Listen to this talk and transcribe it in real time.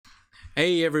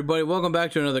Hey everybody, welcome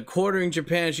back to another Quartering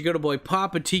Japan. It's your good boy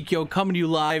Papa Tikyo coming to you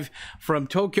live from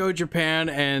Tokyo, Japan.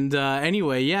 And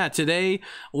anyway, yeah, today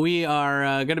we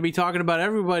are going to be talking about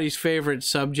everybody's favorite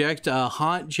subject,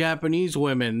 hot Japanese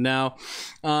women. Now,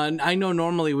 I know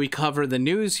normally we cover the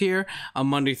news here on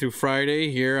Monday through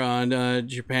Friday here on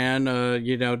Japan,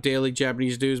 you know, daily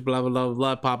Japanese news, blah, blah, blah,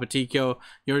 blah, Papa Tikyo,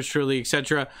 yours truly,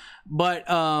 etc. But,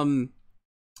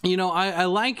 you know, I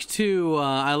like to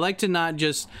not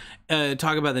just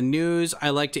talk about the news.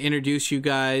 I like to introduce you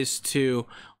guys to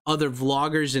other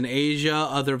vloggers in Asia,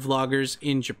 other vloggers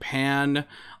in Japan.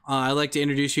 I like to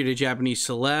introduce you to Japanese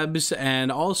celebs,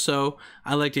 and also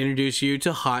I like to introduce you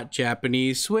to hot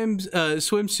Japanese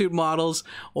swimsuit models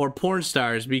or porn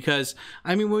stars, because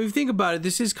I mean, when we think about it,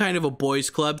 this is kind of a boys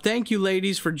club. Thank you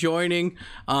ladies for joining.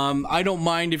 I don't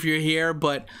mind if you're here,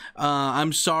 but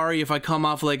I'm sorry if I come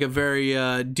off like a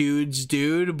very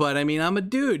dude, but I mean, I'm a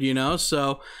dude, you know,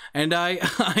 so, and I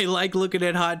like looking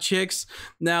at hot chicks.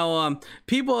 Now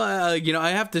people, you know,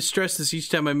 I have to stress this each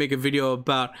time I make a video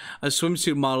about a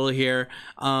swimsuit model here.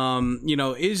 You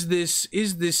know, is this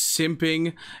simping?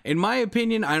 In my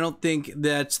opinion, I don't think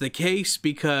that's the case,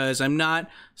 because I'm not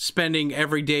spending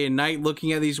every day and night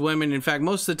looking at these women. In fact,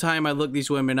 most of the time I look these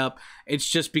women up, it's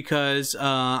just because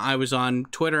I was on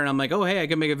Twitter and I'm like, oh hey, I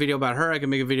can make a video about her, I can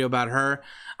make a video about her.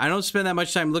 I don't spend that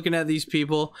much time looking at these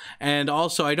people, and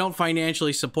also I don't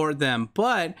financially support them.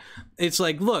 But it's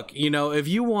like, look, you know, if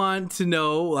you want to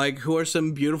know like who are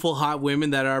some beautiful hot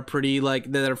women that are pretty,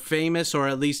 like, that are famous, or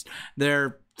at least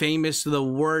they're famous, the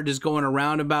word is going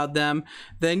around about them,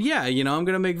 then yeah, you know, I'm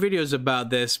gonna make videos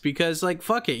about this, because like,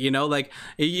 fuck it, you know, like,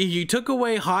 you took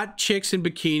away hot chicks in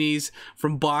bikinis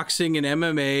from boxing and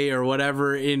MMA or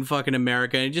whatever in fucking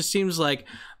America, and it just seems like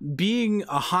being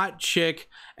a hot chick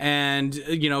and,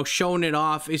 you know, showing it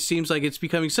off, it seems like it's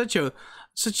becoming such a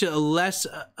less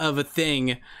of a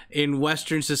thing in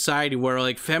Western society, where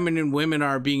like feminine women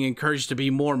are being encouraged to be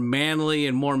more manly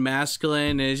and more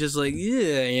masculine, and it's just like,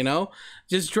 yeah, you know,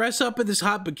 just dress up in this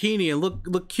hot bikini and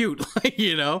look cute. Like,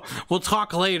 you know, we'll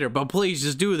talk later, but please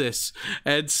just do this.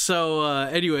 And so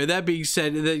anyway, that being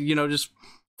said, that, you know, just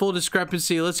full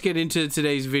discrepancy, let's get into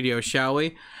today's video, shall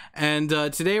we? And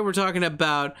today we're talking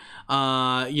about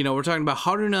you know, we're talking about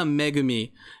Haruna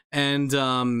Megumi. And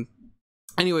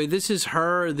anyway, this is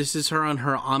her on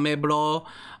her Ameblo,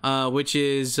 which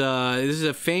is this is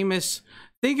a famous,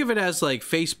 think of it as like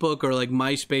Facebook or like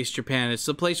MySpace Japan. It's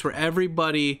the place where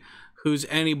everybody who's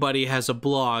anybody has a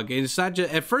blog, and it's not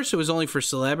just, at first it was only for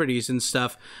celebrities and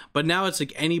stuff, but now it's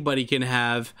like anybody can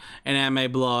have an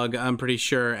anime blog, I'm pretty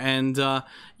sure. And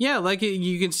yeah, like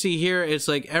you can see here, it's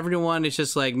like everyone, it's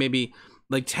just like maybe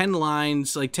like 10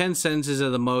 lines, like 10 sentences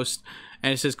at the most.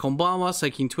 And it says, "Konbanwa,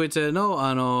 saikin Twitter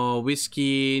no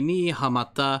whiskey ni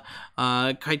hamatta,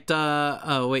 kaitara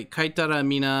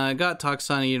mina ga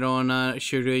takusan ironna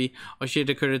shurui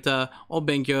oshiete kureta o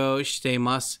benkyou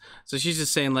shiteimasu." So she's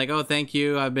just saying like, oh, thank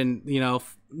you, I've been, you know,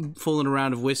 fooling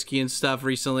around with whiskey and stuff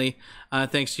recently,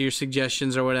 thanks to your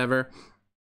suggestions or whatever.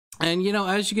 And, you know,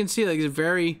 as you can see, like, it's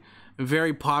very,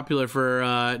 very popular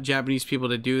for Japanese people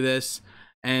to do this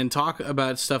and talk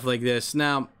about stuff like this.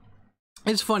 Now,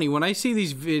 it's funny, when I see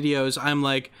these videos, I'm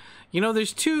like, you know,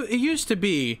 there's two, it used to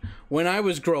be, when I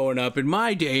was growing up, in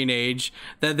my day and age,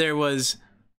 that there was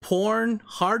porn,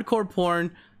 hardcore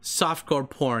porn, softcore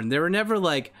porn. There were never,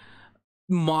 like,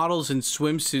 models in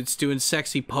swimsuits doing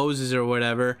sexy poses or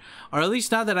whatever, or at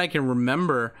least not that I can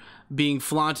remember being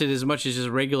flaunted as much as just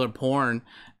regular porn.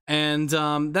 And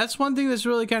that's one thing that's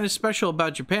really kind of special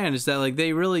about Japan, is that, like,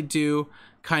 they really do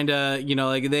kind of, you know,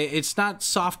 like, it's not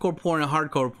softcore porn and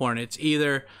hardcore porn. It's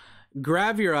either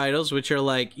grab your idols, which are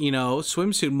like, you know,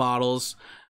 swimsuit models,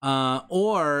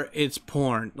 or it's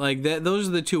porn. Like, those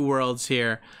are the two worlds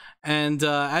here. And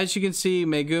as you can see,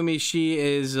 Megumi, she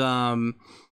is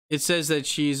it says that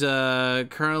she's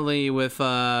currently with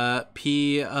RIP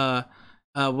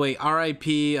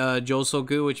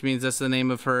Josoku, which means that's the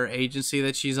name of her agency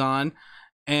that she's on.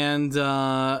 And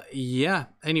yeah,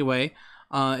 anyway,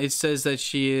 it says that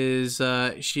she is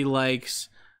she likes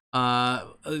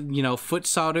you know,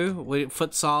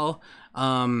 futsal,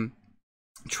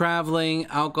 traveling,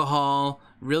 alcohol,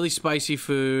 really spicy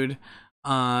food,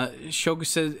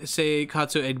 shokusei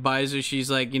katsu advisor. She's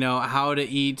like, you know, how to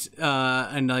eat,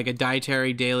 and like a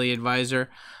dietary daily advisor,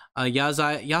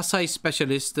 yasai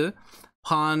specialist,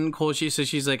 pan koshi. So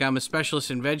she's like, I'm a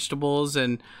specialist in vegetables,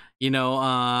 and, you know,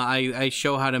 I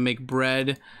show how to make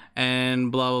bread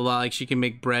and blah blah blah. Like, she can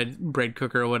make bread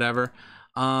cooker or whatever.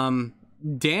 Damn,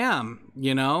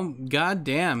 you know, god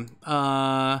damn.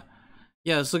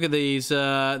 Yeah, let's look at these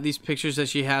pictures that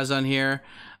she has on here.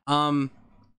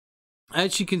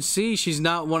 as you can see, she's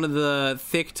not one of the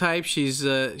thick type. She's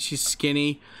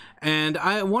skinny, and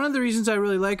one of the reasons I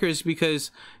really like her is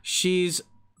because she's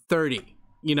 30.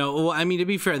 You know, well, I mean, to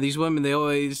be fair, these women, they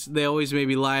always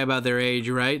maybe lie about their age,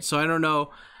 right? So I don't know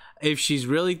if she's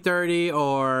really 30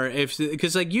 or if,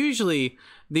 because like usually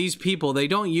these people, they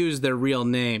don't use their real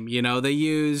name, you know, they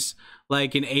use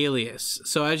like an alias.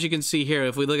 So as you can see here,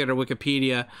 if we look at her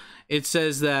Wikipedia, it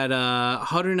says that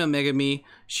Haruna Megumi,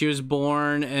 she was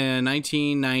born in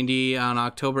 1990 on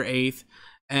October 8th.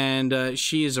 And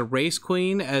she is a race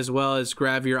queen as well as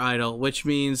gravure idol, which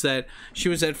means that she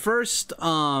was at first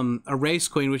a race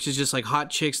queen, which is just like hot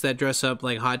chicks that dress up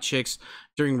like hot chicks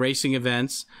during racing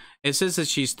events. It says that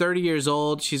she's 30 years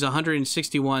old. She's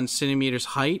 161 centimeters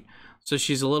height, so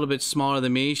she's a little bit smaller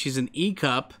than me. She's an E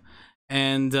cup,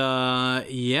 and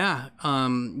yeah,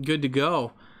 good to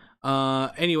go.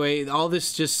 Anyway, all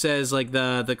this just says like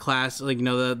the class, like, you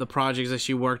know, the projects that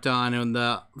she worked on and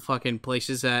the fucking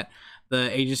places that the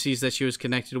agencies that she was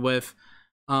connected with.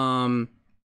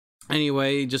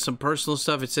 Anyway, just some personal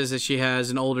stuff. It says that she has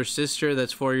an older sister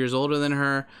that's 4 years older than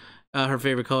her. Her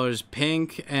favorite color is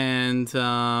pink, and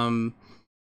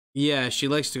yeah, she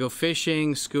likes to go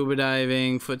fishing, scuba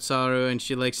diving, futsaru, and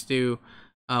she likes to do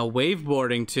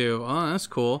waveboarding too. Oh, that's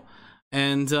cool.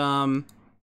 And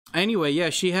anyway,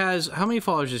 yeah, she has, how many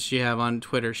followers does she have on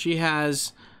Twitter? She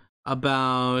has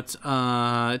about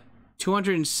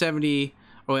 270.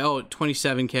 Oh,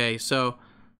 27K. So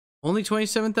only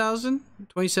 27,000,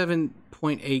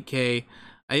 27.8K.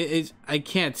 I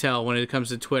can't tell when it comes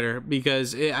to Twitter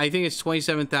because I think it's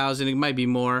 27,000. It might be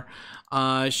more.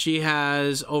 She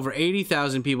has over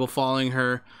 80,000 people following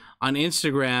her on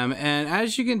Instagram, and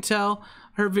as you can tell,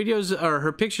 her videos or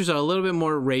her pictures are a little bit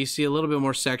more racy, a little bit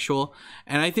more sexual.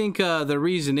 And I think the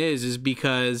reason is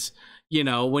because, you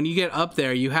know, when you get up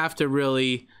there, you have to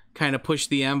really kind of push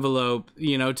the envelope,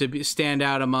 you know, to stand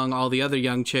out among all the other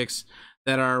young chicks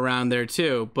that are around there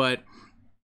too. But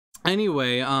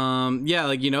anyway, yeah,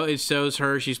 like, you know, it shows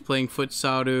her, she's playing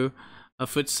futsal.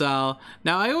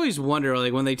 Now I always wonder,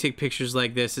 like, when they take pictures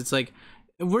like this, it's like,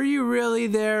 were you really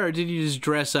there or did you just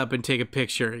dress up and take a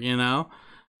picture, you know?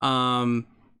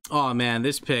 Oh man,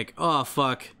 this pic, oh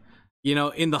fuck, you know,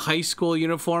 in the high school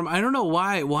uniform. I don't know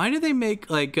why do they make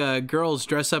like girls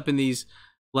dress up in these,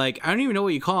 like, I don't even know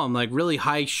what you call them, like really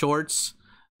high shorts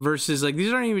versus like,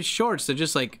 these aren't even shorts, they're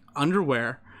just like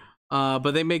underwear.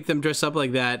 But they make them dress up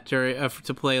like that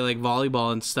to play like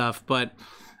volleyball and stuff. But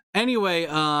anyway,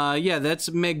 yeah, that's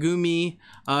Megumi.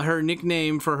 Her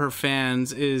nickname for her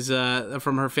fans is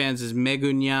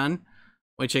Megunyan,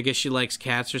 which I guess she likes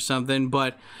cats or something.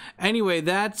 But anyway,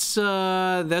 that's what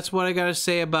I gotta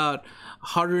say about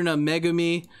Haruna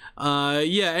Megumi.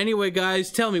 Yeah, anyway,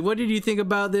 guys, tell me, what did you think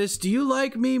about this? Do you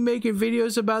like me making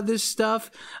videos about this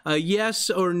stuff? Yes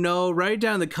or no? Write it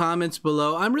down in the comments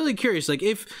below. I'm really curious, like,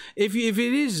 if it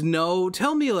is no,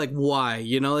 tell me like why,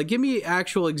 you know, like give me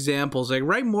actual examples, like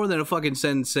write more than a fucking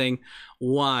sentence saying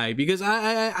why, because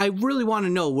I really want to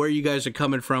know where you guys are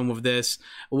coming from with this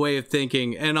way of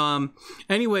thinking. And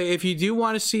anyway, if you do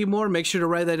want to see more, make sure to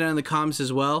write that down in the comments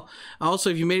as well. Also,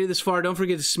 if you made it this far, don't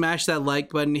forget to smash that like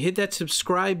button, hit that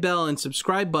subscribe bell and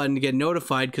subscribe button to get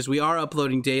notified, because we are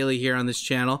uploading daily here on this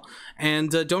channel. And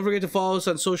don't forget to follow us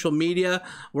on social media.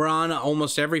 We're on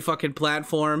almost every fucking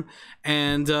platform.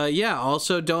 And yeah,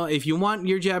 also if you want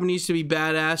your Japanese to be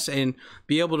badass and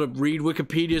be able to read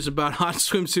Wikipedias about hot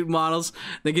swimsuit models,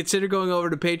 then consider going over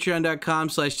to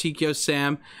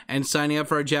patreon.com/TikyoSam and signing up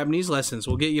for our Japanese lessons.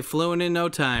 We'll get you fluent in no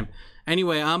time.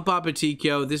 Anyway, I'm Papa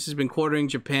Tikyo. This has been Quartering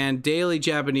Japan, daily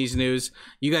Japanese news.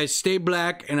 You guys stay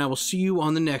black, and I will see you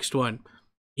on the next one.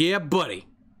 Yeah, buddy.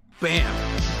 Bam.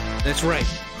 That's right.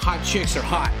 Hot chicks are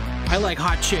hot. I like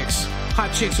hot chicks.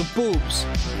 Hot chicks with boobs.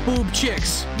 Boob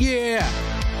chicks. Yeah.